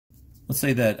Let's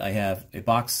say that I have a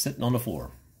box sitting on the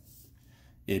floor.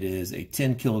 It is a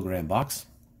 10 kilogram box.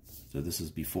 So this is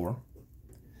before.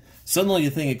 Suddenly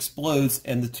the thing explodes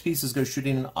and the pieces go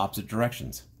shooting in opposite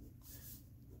directions.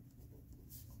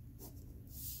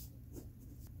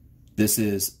 This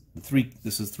is the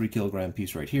 3 kilogram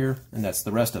piece right here, and that's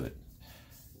the rest of it.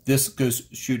 This goes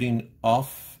shooting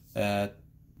off at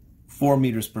 4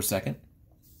 meters per second.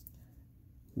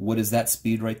 What is that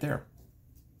speed right there?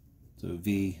 So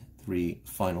V3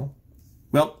 final.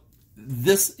 Well,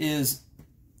 this is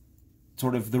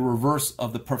sort of the reverse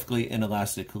of the perfectly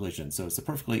inelastic collision. So it's a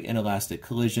perfectly inelastic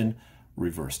collision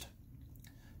reversed.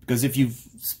 Because if you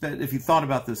thought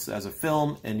about this as a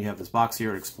film and you have this box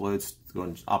here, it explodes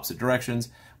going in opposite directions.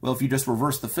 Well, if you just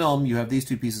reverse the film, you have these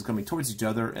two pieces coming towards each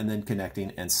other and then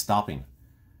connecting and stopping.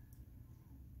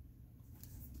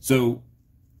 So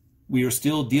we are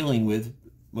still dealing with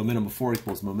momentum before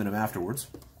equals momentum afterwards.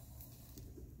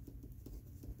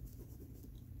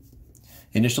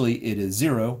 Initially it is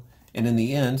 0, and in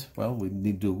the end, well, we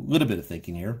need to do a little bit of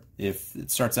thinking here. If it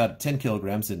starts out at 10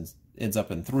 kilograms and ends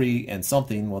up in 3 and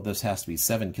something, well, this has to be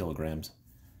 7 kilograms.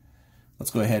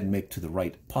 Let's go ahead and make to the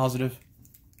right positive.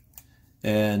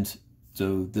 And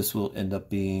so this will end up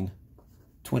being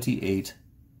 28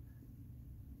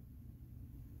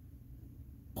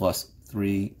 plus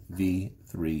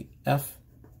 3v3f.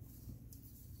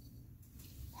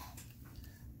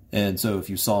 And so if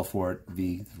you solve for it,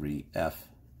 v3f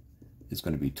is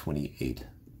going to be 28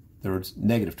 thirds,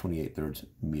 negative 28 thirds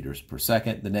meters per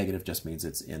second. The negative just means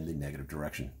it's in the negative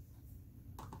direction.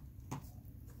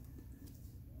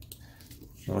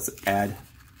 So let's add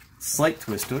slight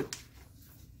twist to it.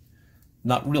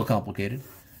 Not real complicated.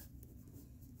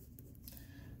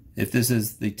 If this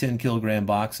is the 10 kilogram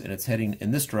box and it's heading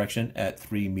in this direction at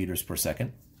 3 meters per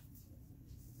second,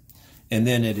 and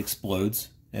then it explodes,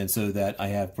 and so that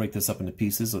I break this up into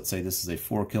pieces. Let's say this is a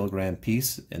 4 kilogram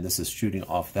piece, and this is shooting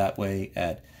off that way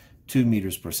at 2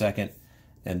 meters per second,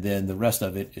 and then the rest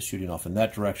of it is shooting off in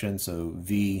that direction. So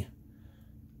V,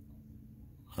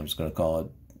 I'm just going to call it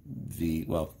V,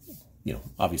 well, you know,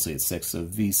 obviously it's 6, so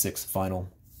V6 final.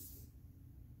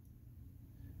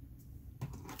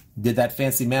 Did that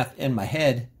fancy math in my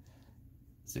head,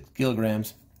 6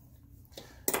 kilograms.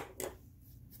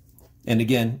 And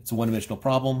again, it's a one-dimensional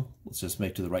problem. Let's just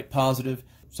make to the right positive.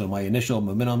 So my initial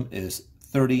momentum is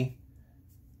 30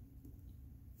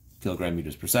 kilogram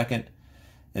meters per second.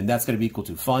 And that's going to be equal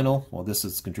to final. Well, this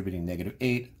is contributing negative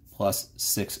 8 plus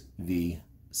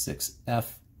 6v6f.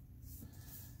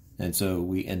 And so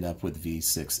we end up with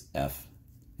v6f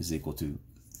is equal to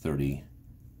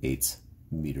 38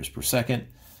 meters per second.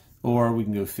 Or we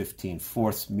can go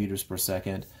 15/4 meters per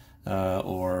second,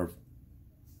 or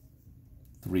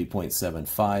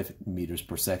 3.75 meters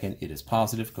per second. It is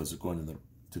positive because it's going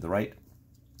to the right.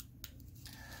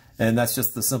 And that's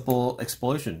just the simple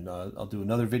explosion. I'll do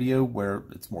another video where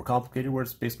it's more complicated, where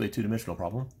it's basically a two-dimensional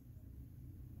problem.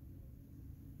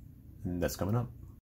 And that's coming up.